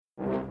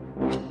Good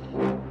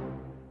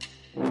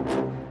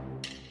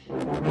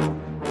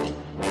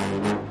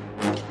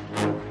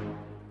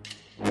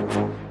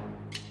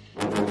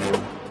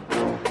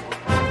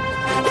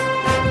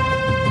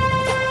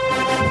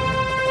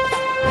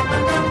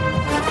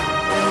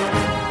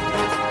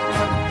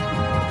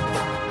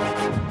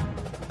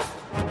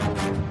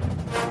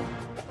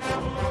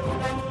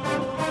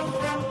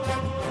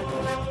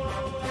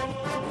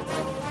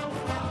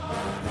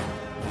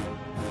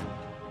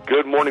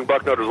morning,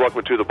 Bucknutters.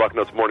 Welcome to the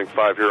Bucknuts Morning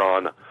Five here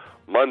on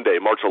Monday,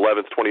 March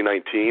 11th,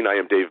 2019. I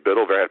am Dave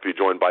Biddle. Very happy to be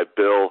joined by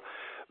Bill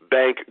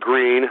Bank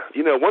Green.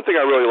 You know, one thing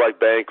I really like,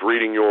 Bank,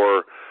 reading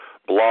your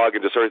blog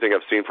and just everything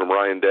I've seen from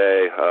Ryan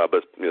Day,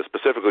 but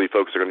specifically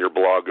focusing on your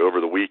blog over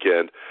the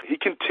weekend, he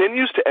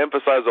continues to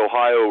emphasize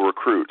Ohio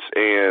recruits,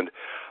 and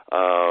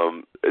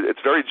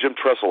it's very Jim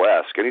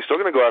Tressel-esque, and he's still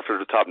going to go after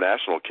the top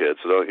national kids.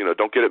 So,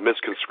 don't get it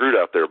misconstrued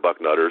out there,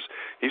 Bucknutters.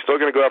 He's still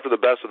going to go after the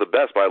best of the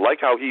best, but I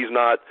like how he's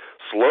not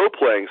slow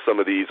playing some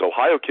of these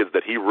Ohio kids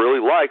that he really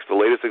likes. The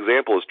latest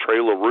example is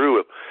Trey LaRue,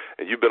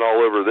 and you've been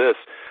all over this.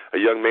 A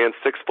young man,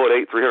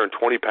 6'8",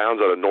 320 pounds,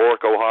 out of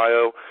Newark,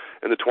 Ohio,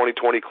 in the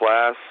 2020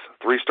 class,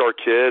 three-star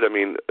kid. I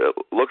mean, it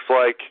looks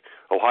like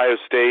Ohio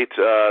State,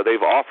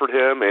 they've offered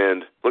him,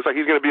 and looks like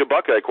he's going to be a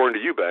Buckeye,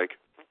 according to you, Bank.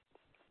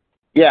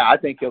 Yeah, I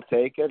think he'll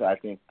take it. I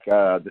think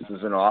this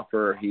is an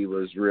offer he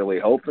was really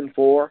hoping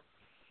for.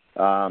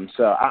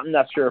 So I'm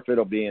not sure if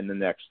it'll be in the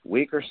next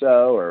week or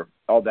so or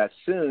all that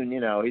soon.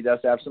 He does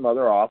have some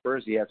other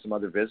offers. He had some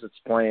other visits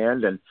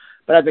planned.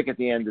 But I think at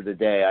the end of the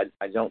day,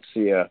 I don't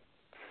see a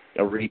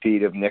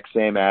repeat of Nick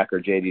Samac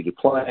or J.D.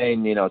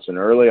 Duplain. It's an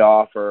early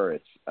offer.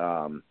 It's,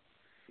 all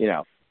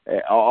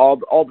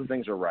the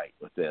things are right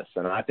with this.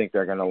 And I think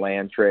they're going to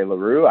land Trey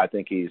LaRue. I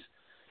think he's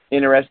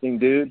interesting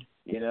dude.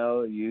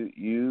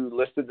 You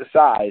listed the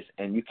size,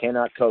 and you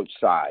cannot coach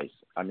size.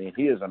 I mean,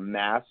 he is a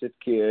massive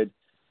kid,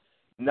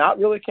 not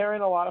really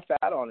carrying a lot of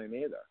fat on him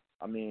either.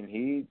 I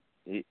mean,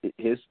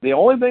 the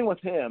only thing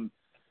with him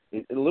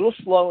is a little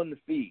slow in the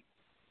feet.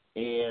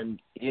 And,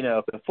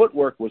 if the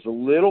footwork was a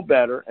little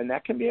better, and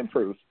that can be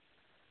improved,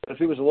 but if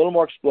he was a little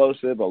more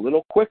explosive, a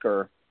little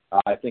quicker,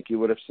 I think you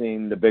would have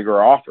seen the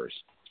bigger offers.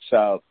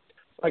 So,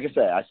 like I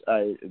say,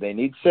 they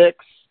need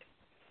 6.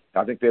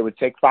 I think they would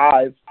take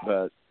 5,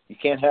 but you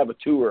can't have a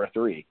 2 or a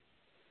 3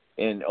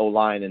 in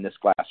O-line in this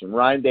class. And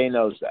Ryan Day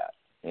knows that.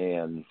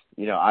 And,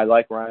 I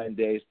like Ryan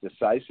Day's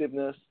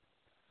decisiveness.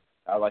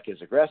 I like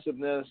his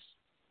aggressiveness.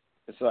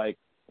 It's like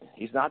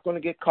he's not going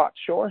to get caught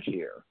short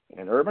here.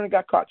 And Urban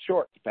got caught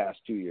short the past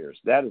 2 years.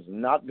 That is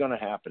not going to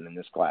happen in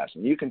this class,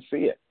 and you can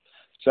see it.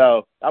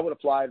 So I would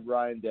apply to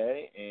Ryan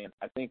Day, and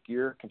I think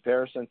your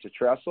comparison to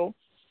Tressel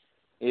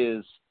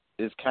is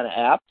kind of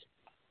apt.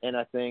 And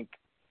I think,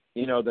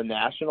 the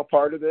national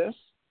part of this,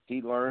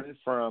 he learned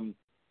from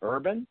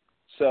Urban.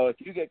 So if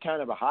you get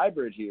kind of a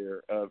hybrid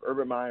here of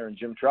Urban Meyer and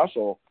Jim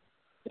Tressel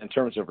in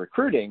terms of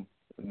recruiting,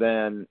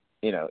 then,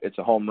 it's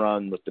a home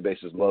run with the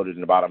bases loaded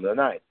in the bottom of the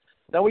ninth.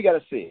 Now we got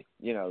to see.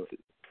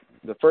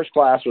 The first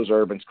class was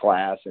Urban's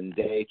class, and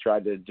Day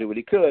tried to do what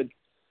he could.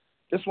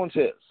 This one's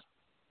his.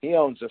 He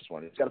owns this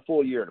one. He's got a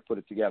full year to put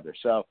it together.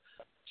 So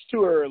it's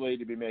too early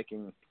to be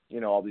making,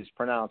 all these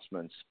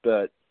pronouncements.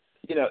 But,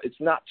 it's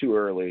not too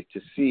early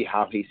to see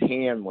how he's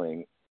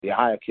handling the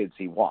Ohio kids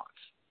he wants.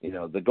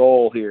 The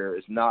goal here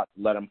is not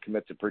let him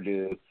commit to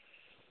Purdue,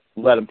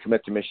 let him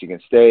commit to Michigan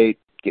State,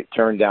 get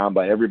turned down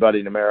by everybody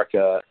in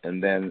America,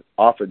 and then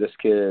offer this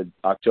kid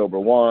October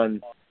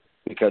 1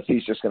 because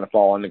he's just going to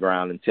fall on the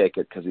ground and take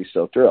it because he's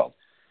so thrilled.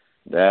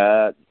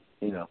 That,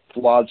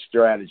 flawed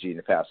strategy in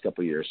the past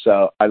couple of years.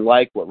 So I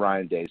like what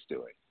Ryan Day's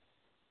doing.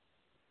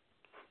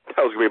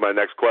 That was going to be my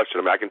next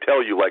question. I can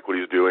tell you like what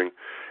he's doing,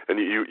 and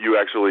you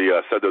actually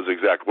said those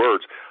exact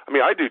words.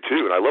 I do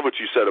too, and I love what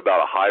you said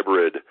about a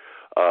hybrid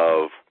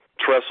of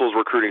Tressel's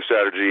recruiting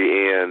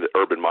strategy and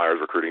Urban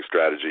Meyer's recruiting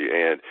strategy.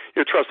 And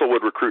Tressel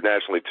would recruit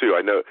nationally too.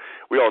 I know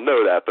we all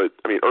know that, but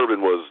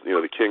Urban was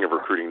the king of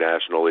recruiting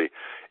nationally,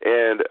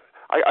 and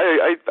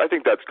I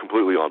think that's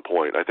completely on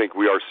point. I think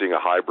we are seeing a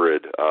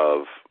hybrid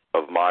of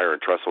Meyer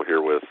and Tressel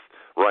here with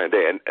Ryan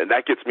Day, and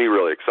that gets me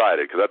really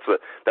excited because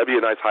that'd be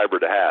a nice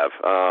hybrid to have.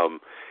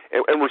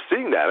 And we're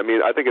seeing that.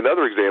 I think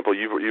another example,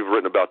 you've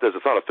written about this,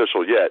 it's not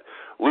official yet,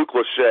 Luke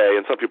Lachey,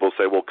 and some people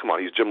say, well, come on,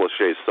 he's Jim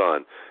Lachey's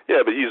son.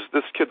 Yeah, but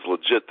this kid's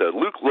legit, though.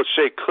 Luke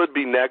Lachey could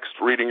be next,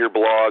 reading your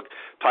blog,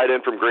 tight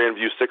end from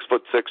Grandview,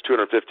 6'6",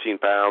 215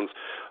 pounds.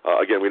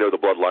 Again, we know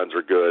the bloodlines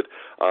are good.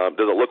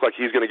 Does it look like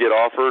he's going to get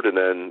offered? And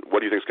then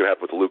what do you think is going to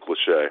happen with Luke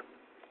Lachey?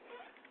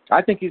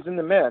 I think he's in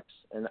the mix,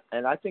 and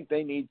I think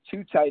they need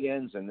 2 tight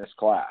ends in this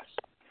class.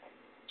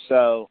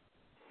 So,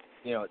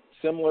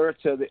 similar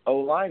to the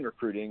O-line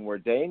recruiting where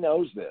Day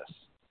knows this.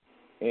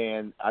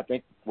 And I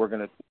think we're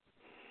going to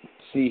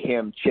see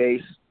him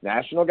chase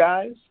national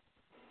guys.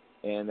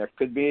 And there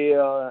could be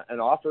an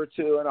offer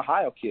to an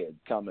Ohio kid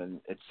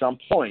coming at some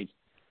point.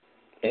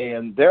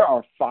 And there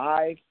are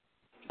 5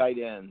 tight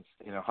ends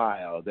in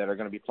Ohio that are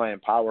going to be playing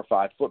Power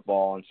 5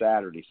 football on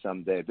Saturday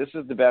someday. This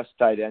is the best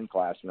tight end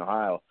class in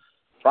Ohio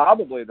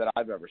probably that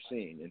I've ever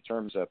seen in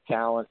terms of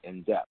talent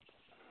and depth.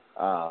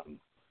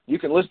 You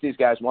can list these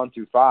guys 1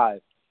 through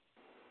 5,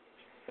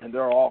 and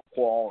they're all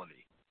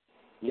quality.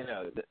 You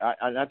know,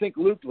 I think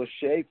Luke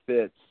Lachey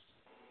fits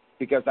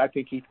because I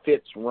think he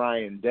fits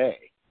Ryan Day.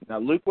 Now,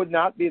 Luke would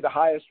not be the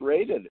highest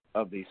rated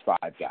of these 5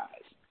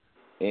 guys,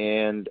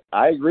 and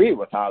I agree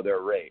with how they're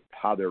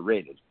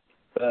rated.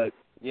 But,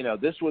 you know,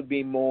 this would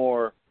be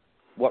more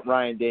what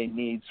Ryan Day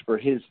needs for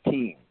his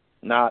team,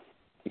 not,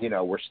 you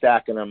know, we're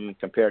stacking them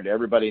compared to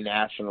everybody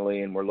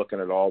nationally and we're looking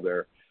at all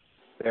their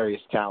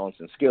various talents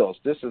and skills.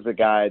 This is a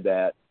guy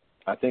that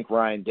I think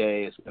Ryan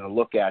Day is going to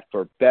look at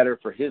for better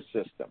for his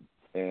system.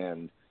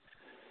 And,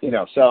 you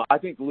know, so I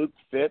think Luke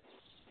fits.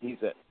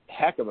 He's a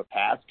heck of a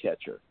pass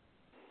catcher.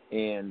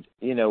 And,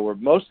 you know, where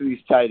most of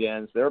these tight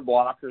ends, they're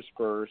blockers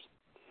first,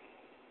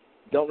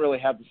 don't really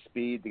have the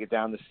speed to get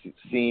down the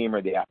seam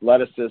or the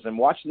athleticism.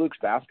 Watch Luke's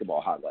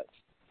basketball highlights.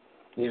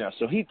 You know,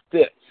 so he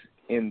fits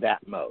in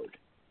that mode.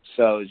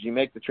 So as you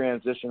make the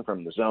transition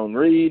from the zone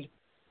read,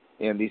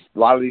 and a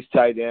lot of these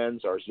tight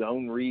ends are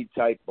zone read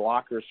type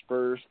blockers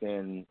first,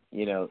 and,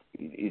 you know,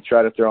 you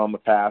try to throw them a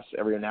pass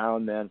every now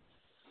and then.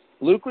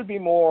 Luke would be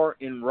more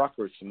in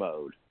Rutgers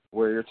mode,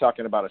 where you're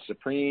talking about a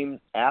supreme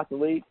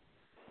athlete.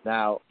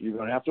 Now, you're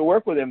going to have to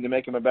work with him to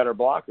make him a better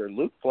blocker.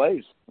 Luke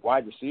plays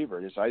wide receiver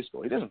in his high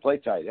school. He doesn't play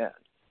tight end.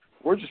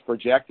 We're just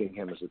projecting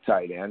him as a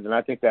tight end, and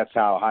I think that's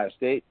how Ohio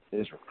State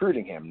is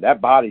recruiting him.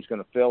 That body's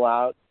going to fill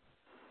out,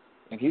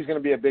 and he's going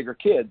to be a bigger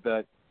kid,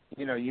 but,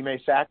 you know, you may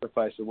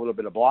sacrifice a little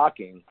bit of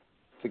blocking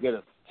to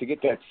get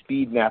that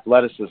speed and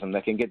athleticism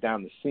that can get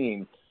down the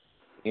seam.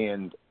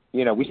 And,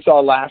 you know, we saw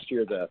last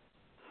year the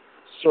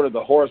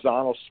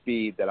horizontal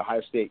speed that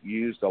Ohio State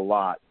used a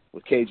lot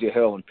with KJ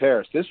Hill and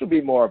Paris. This would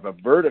be more of a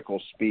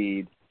vertical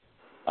speed,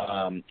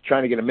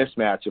 trying to get a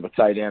mismatch of a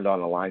tight end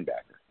on a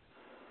linebacker.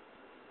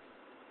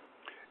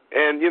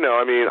 And, you know,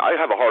 I mean, I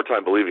have a hard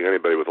time believing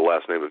anybody with the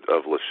last name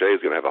of Lachey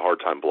is going to have a hard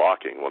time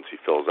blocking once he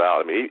fills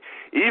out. I mean,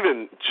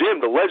 even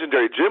Jim, the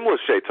legendary Jim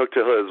Lachey, took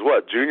to his,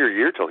 junior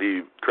year till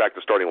he cracked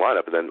the starting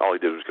lineup, and then all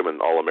he did was become an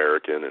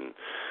All-American and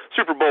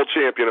Super Bowl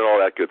champion and all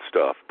that good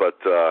stuff.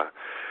 But,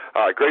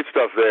 all right, great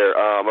stuff there.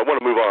 I want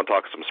to move on and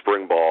talk some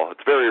spring ball.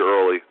 It's very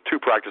early, 2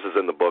 practices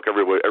in the book.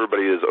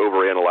 Everybody is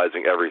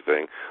overanalyzing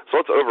everything. So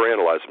let's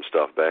overanalyze some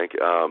stuff, Bank.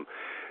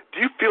 Do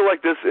you feel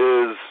like this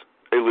is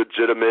a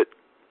legitimate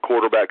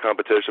quarterback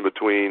competition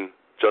between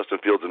Justin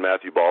Fields and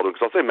Matthew Baldwin?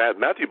 Because I'll say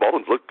Matthew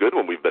Baldwin's looked good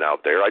when we've been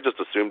out there. I just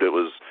assumed it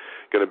was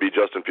going to be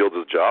Justin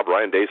Fields' job.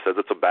 Ryan Day says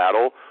it's a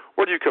battle.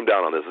 Where do you come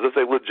down on this? Is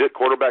this a legit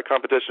quarterback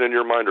competition in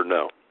your mind or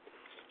no?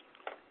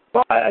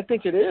 Well, I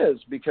think it is,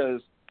 because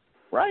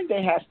Ryan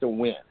Day has to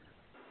win,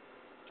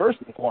 first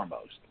and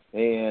foremost.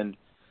 And,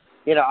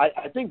 you know,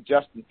 I think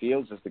Justin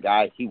Fields is the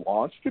guy he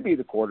wants to be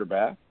the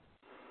quarterback.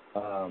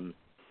 You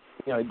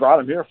know, he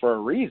brought him here for a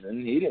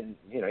reason. He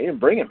didn't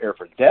bring him here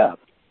for depth.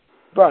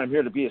 He brought him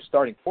here to be a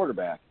starting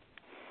quarterback.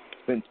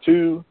 It's been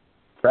 2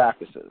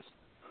 practices.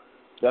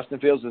 Justin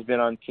Fields has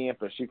been on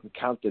campus. You can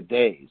count the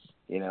days.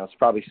 You know, it's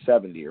probably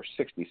 70 or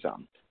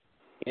 60-something.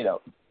 You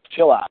know,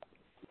 chill out.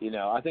 You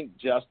know, I think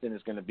Justin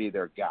is going to be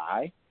their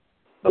guy.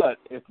 But,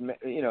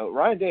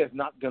 Ryan Day is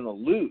not going to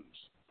lose.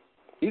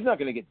 He's not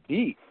going to get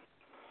beat.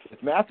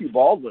 If Matthew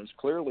Baldwin's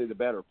clearly the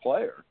better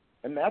player,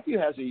 and Matthew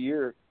has a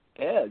year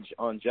edge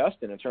on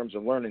Justin in terms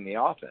of learning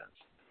the offense.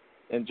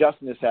 And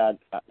Justin has had,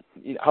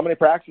 how many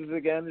practices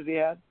again has he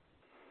had?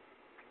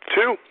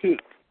 2.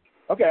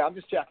 Okay, I'm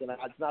just checking.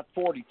 It's not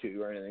 42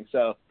 or anything.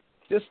 So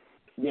just,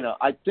 you know,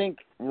 I think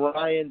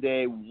Ryan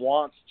Day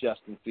wants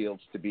Justin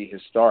Fields to be his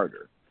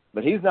starter.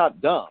 But he's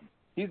not dumb.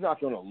 He's not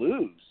going to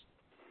lose.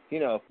 You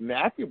know, if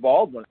Matthew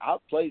Baldwin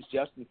outplays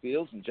Justin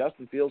Fields and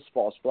Justin Fields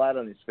falls flat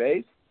on his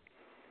face,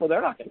 well,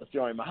 they're not going to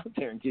throw him out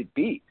there and get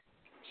beat.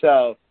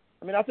 So,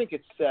 I mean, I think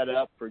it's set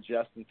up for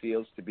Justin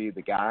Fields to be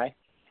the guy.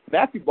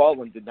 Matthew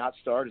Baldwin did not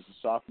start as a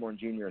sophomore and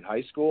junior in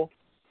high school.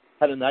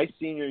 Had a nice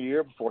senior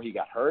year before he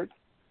got hurt.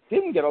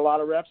 Didn't get a lot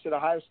of reps at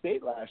Ohio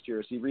State last year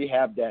as he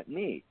rehabbed that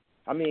knee.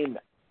 I mean,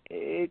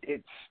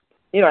 it's,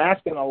 you know,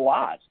 asking a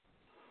lot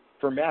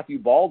for Matthew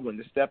Baldwin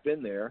to step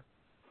in there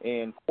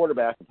and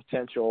quarterback a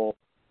potential,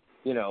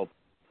 you know,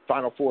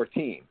 Final Four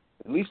team.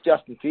 At least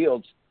Justin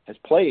Fields has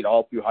played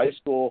all through high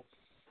school,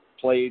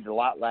 played a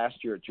lot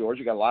last year at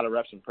Georgia, got a lot of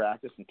reps in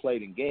practice, and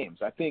played in games.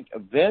 I think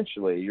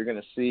eventually you're going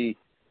to see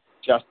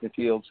Justin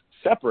Fields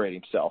separate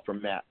himself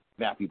from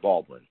Matthew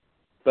Baldwin.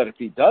 But if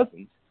he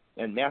doesn't,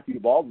 and Matthew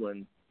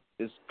Baldwin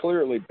is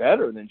clearly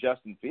better than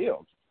Justin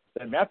Fields,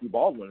 then Matthew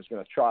Baldwin is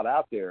going to trot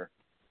out there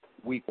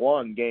week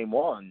 1, game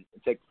 1,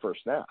 and take the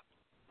first snap.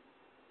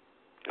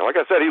 Like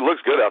I said, he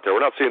looks good out there. We're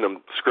not seeing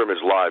them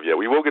scrimmage live yet.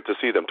 We will get to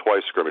see them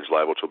twice scrimmage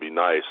live, which will be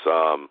nice.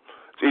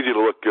 It's easy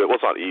to look good.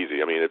 Well, it's not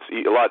easy. I mean, it's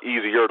a lot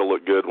easier to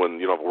look good when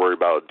you don't have to worry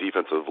about a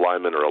defensive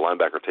lineman or a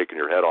linebacker taking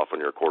your head off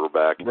when you're a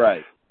quarterback.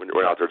 Right. when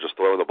you're out there just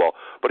throwing the ball.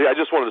 But yeah, I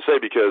just wanted to say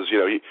because,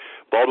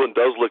 Baldwin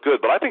does look good,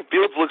 but I think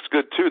Fields looks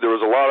good too. There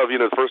was a lot of,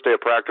 the first day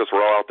of practice,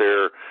 we're all out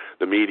there,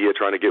 the media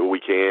trying to get what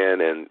we can,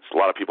 and a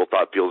lot of people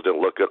thought Fields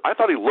didn't look good. I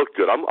thought he looked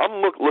good. I'm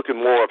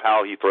looking more of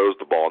how he throws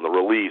the ball and the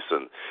release,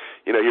 and,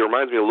 he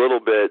reminds me a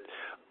little bit,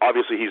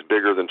 obviously he's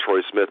bigger than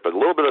Troy Smith, but a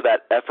little bit of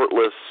that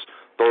effortless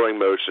throwing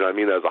motion. I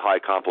mean that as a high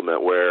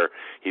compliment where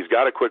he's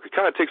got it quick. It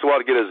kind of takes a while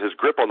to get his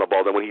grip on the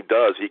ball. Then when he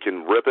does, he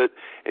can rip it,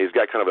 and he's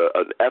got kind of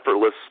an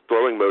effortless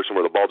throwing motion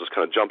where the ball just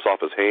kind of jumps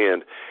off his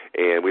hand.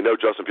 And we know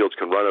Justin Fields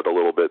can run it a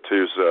little bit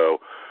too. So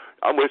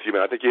I'm with you,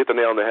 man. I think you hit the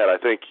nail on the head. I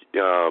think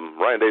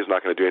Ryan Day's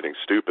not going to do anything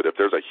stupid. If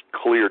there's a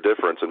clear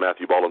difference and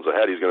Matthew Baldwin's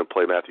ahead, he's going to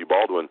play Matthew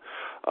Baldwin.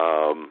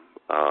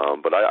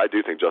 But I do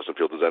think Justin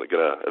Fields is going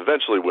to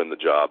eventually win the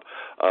job.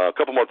 A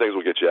couple more things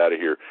will get you out of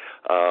here.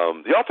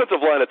 The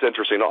offensive line, it's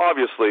interesting.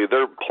 Obviously,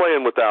 they're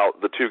playing without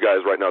the two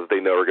guys right now that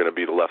they know are going to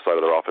be the left side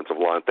of their offensive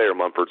line. Thayer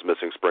Munford's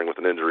missing spring with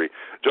an injury.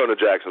 Jonah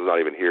Jackson's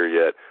not even here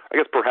yet. I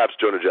guess perhaps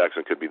Jonah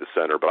Jackson could be the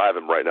center, but I have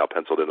him right now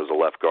penciled in as a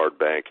left guard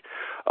bank.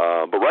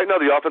 But right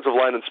now, the offensive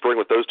line in spring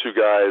with those two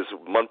guys,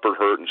 Munford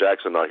hurt and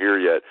Jackson not here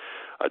yet.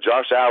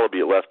 Josh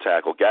Allaby at left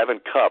tackle,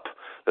 Gavin Cupp.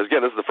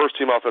 Again, this is the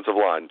first-team offensive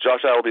line.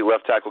 Josh Allaby,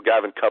 left tackle,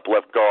 Gavin Cupp,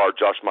 left guard,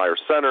 Josh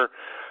Myers, center,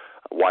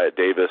 Wyatt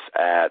Davis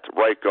at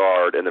right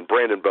guard, and then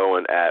Brandon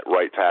Bowen at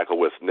right tackle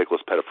with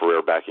Nicholas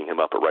Pettit-Ferrer backing him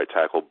up at right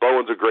tackle.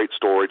 Bowen's a great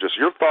story. Just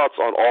your thoughts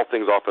on all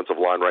things offensive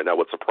line right now.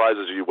 What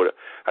surprises you?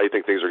 How you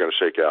think things are going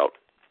to shake out?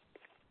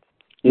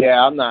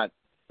 Yeah, I'm not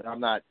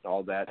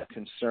all that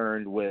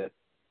concerned with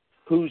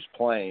who's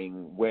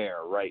playing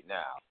where right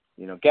now.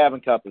 Gavin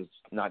Cupp is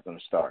not going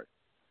to start.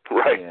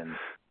 Right.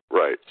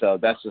 Right. So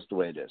that's just the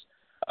way it is.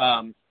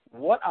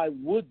 What I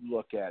would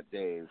look at,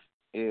 Dave,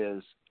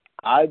 is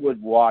I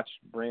would watch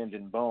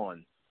Brandon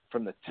Bowen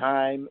from the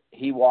time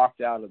he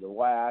walked out of the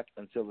WAC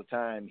until the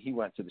time he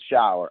went to the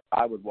shower.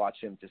 I would watch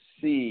him to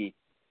see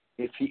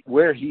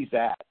where he's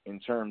at in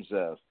terms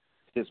of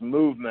his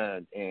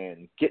movement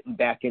and getting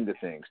back into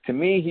things. To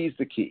me, he's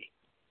the key.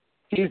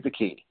 He's the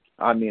key.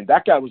 I mean,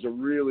 that guy was a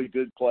really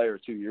good player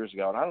 2 years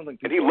ago, and I don't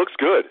think. And he looks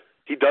good.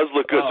 He does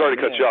look good. Sorry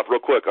to cut you off real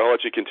quick. I'll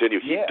let you continue.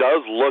 He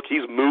does look.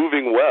 He's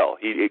moving well.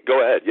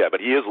 Go ahead. Yeah,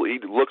 but he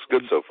looks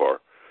good so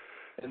far.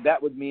 And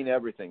that would mean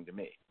everything to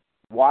me.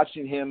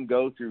 Watching him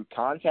go through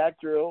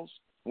contact drills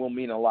will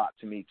mean a lot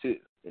to me too.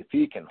 If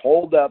he can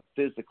hold up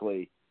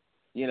physically,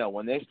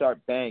 when they start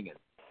banging,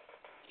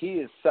 he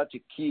is such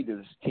a key to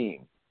this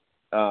team.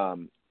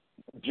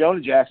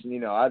 Jonah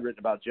Jackson, I've written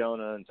about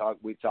Jonah and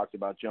we've talked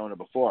about Jonah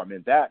before. I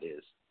mean, that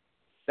is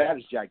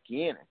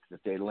gigantic that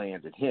they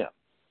landed him.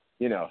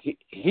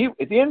 He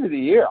at the end of the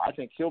year, I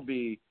think he'll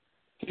be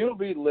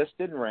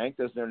listed and ranked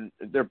as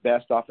their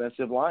best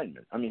offensive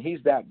lineman. I mean,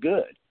 he's that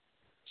good.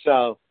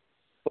 So,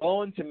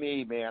 Bowen, to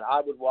me, man, I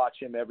would watch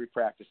him every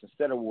practice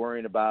instead of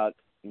worrying about,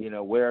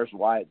 where's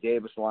Wyatt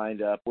Davis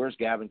lined up, where's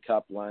Gavin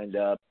Cupp lined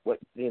up.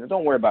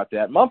 Don't worry about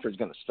that. Mumford's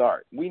going to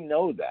start. We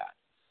know that.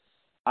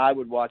 I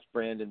would watch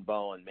Brandon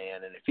Bowen,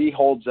 man, and if he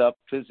holds up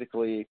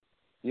physically,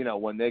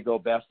 when they go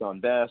best on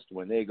best,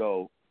 when they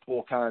go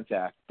full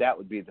contact, that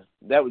would be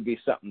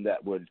something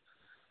that would,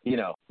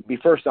 be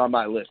first on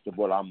my list of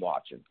what I'm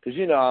watching. Because,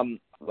 I'm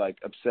like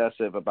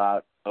obsessive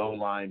about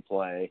O-line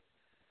play.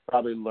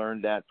 Probably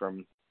learned that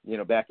from,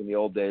 back in the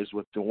old days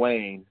with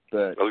Dwayne.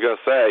 But I was going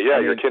to say,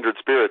 you're a kindred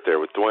spirit there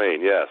with Dwayne,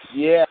 yes.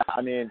 Yeah,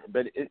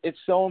 but it's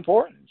so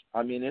important.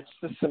 It's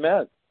the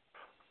cement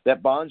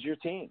that bonds your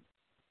team.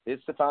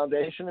 It's the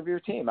foundation of your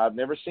team. I've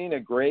never seen a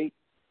great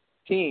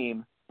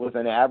team with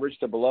an average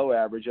to below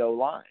average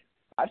O-line.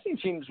 I've seen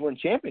teams win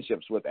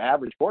championships with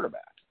average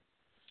quarterbacks.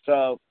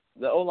 So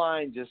the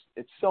O-line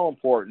it's so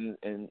important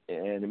and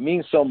it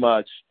means so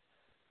much.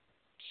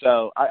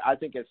 So I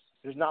think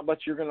there's not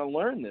much you're going to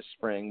learn this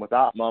spring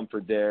without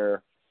Mumford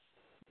there,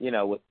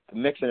 with the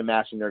mixing and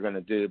matching they're going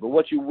to do. But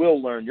what you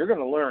will learn, you're going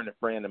to learn if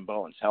Brandon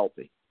Bowen's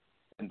healthy.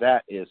 And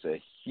that is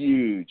a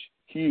huge,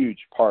 huge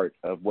part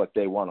of what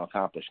they want to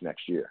accomplish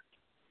next year.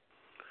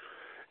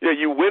 Yeah,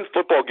 you win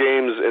football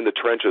games in the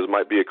trenches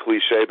might be a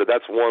cliche, but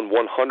that's 100%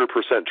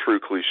 true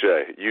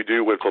cliche. You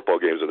do win football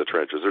games in the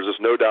trenches. There's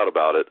just no doubt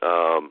about it.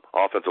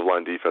 Offensive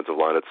line, defensive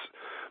line, it's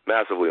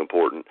massively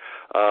important.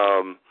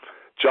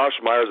 Josh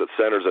Myers at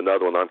center is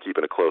another one I'm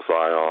keeping a close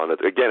eye on.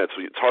 Again, it's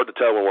hard to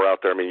tell when we're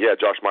out there.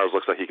 Josh Myers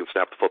looks like he can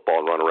snap the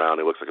football and run around.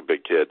 He looks like a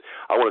big kid.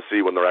 I want to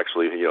see when they're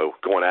actually,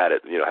 going at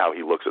it, how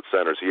he looks at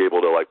center. Is he able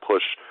to,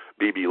 push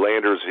B.B.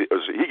 Landers?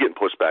 Is he getting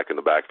pushed back in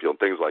the backfield?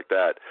 Things like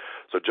that.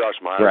 So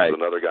Josh Myers is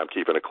another guy I'm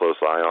keeping a close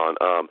eye on.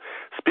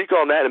 Speak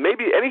on that, and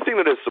maybe anything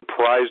that has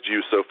surprised you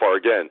so far,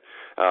 again,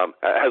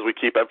 as we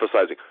keep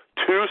emphasizing,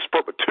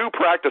 two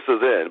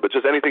practices in, but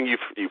just anything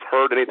you've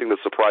heard, anything that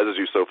surprises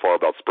you so far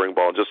about spring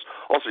ball, and just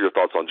also your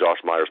thoughts on Josh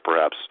Myers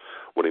perhaps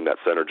winning that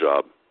center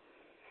job.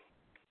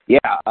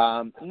 Yeah,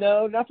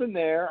 no, nothing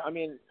there.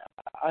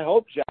 I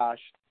hope Josh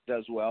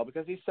does well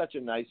because he's such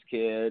a nice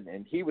kid,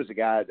 and he was a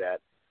guy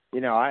that,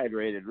 I had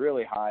rated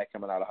really high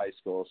coming out of high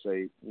school. So,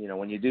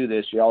 when you do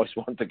this, you always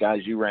want the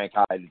guys you rank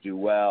high to do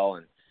well.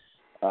 And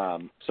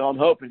So I'm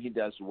hoping he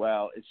does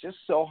well. It's just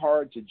so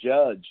hard to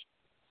judge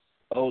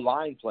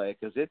O-line play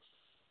because it's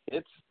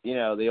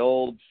the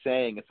old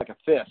saying, it's like a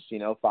fist,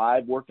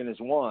 5 working as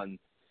 1.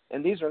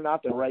 And these are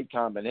not the right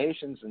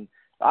combinations. And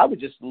I would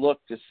just look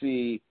to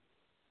see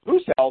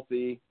who's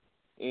healthy.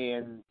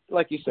 And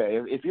like you say,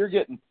 if you're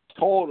getting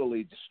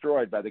totally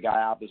destroyed by the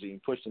guy opposite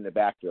and pushed in the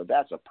backfield,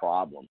 that's a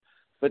problem.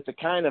 But to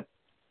kind of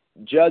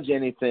judge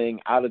anything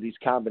out of these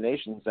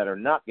combinations that are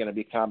not going to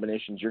be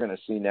combinations you're going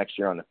to see next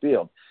year on the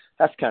field,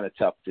 that's kind of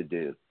tough to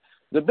do.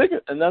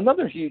 And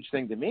another huge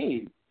thing to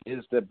me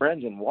is the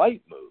Brendan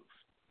White move.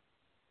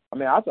 I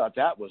mean, I thought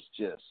that was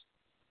just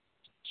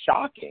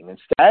shocking and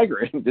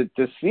staggering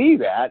to see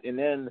that. And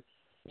then,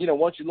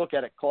 once you look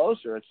at it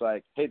closer, it's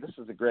like, hey, this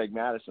is a Greg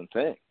Mattison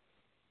thing.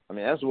 I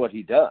mean, that's what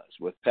he does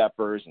with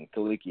Peppers and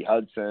Kaliki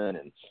Hudson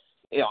and,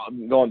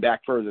 going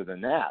back further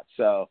than that.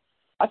 So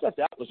I thought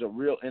that was a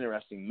real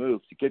interesting move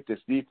to get this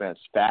defense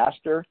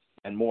faster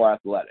and more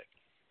athletic.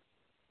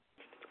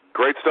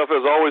 Great stuff,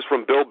 as always,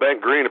 from Bill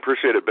Bank Green.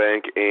 Appreciate it,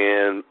 Bank,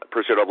 and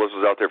appreciate all the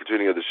listeners out there for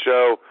tuning in to the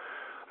show.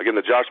 Again,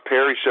 the Josh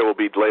Perry Show will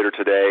be later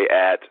today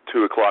at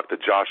 2 o'clock, the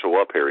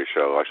Joshua Perry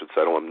Show, I should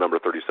say. I don't want number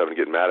 37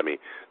 getting mad at me.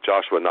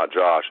 Joshua, not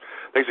Josh.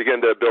 Thanks again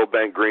to Bill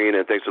Bank Green,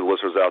 and thanks to the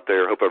listeners out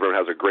there. Hope everyone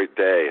has a great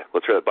day.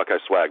 Let's hear that Buckeye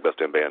swag, best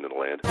damn band in the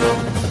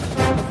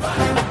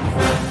land.